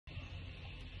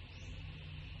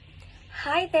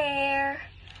Hi there!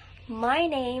 My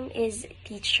name is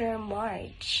Teacher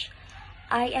Marge.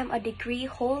 I am a degree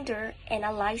holder and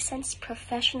a licensed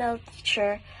professional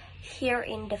teacher here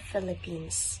in the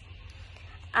Philippines.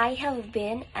 I have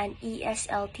been an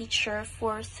ESL teacher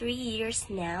for 3 years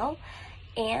now,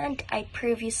 and I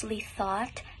previously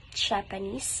taught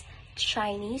Japanese,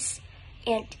 Chinese,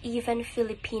 and even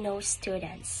Filipino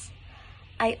students.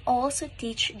 I also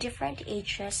teach different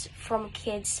ages from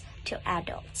kids to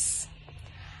adults.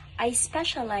 I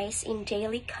specialize in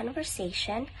daily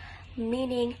conversation,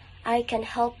 meaning I can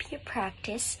help you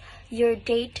practice your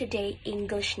day-to-day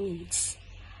English needs.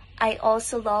 I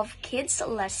also love kids'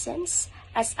 lessons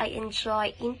as I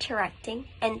enjoy interacting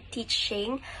and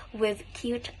teaching with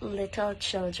cute little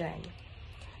children.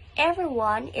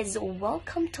 Everyone is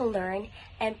welcome to learn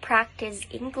and practice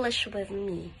English with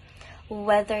me,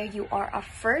 whether you are a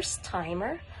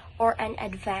first-timer or an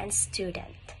advanced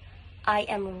student. I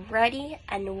am ready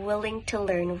and willing to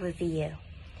learn with you.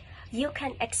 You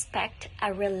can expect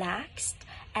a relaxed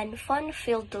and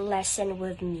fun-filled lesson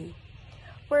with me.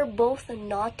 We're both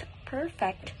not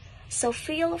perfect, so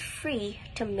feel free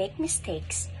to make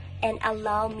mistakes and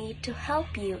allow me to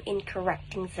help you in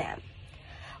correcting them.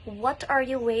 What are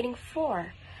you waiting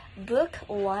for? Book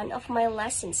one of my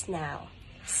lessons now.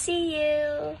 See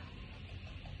you!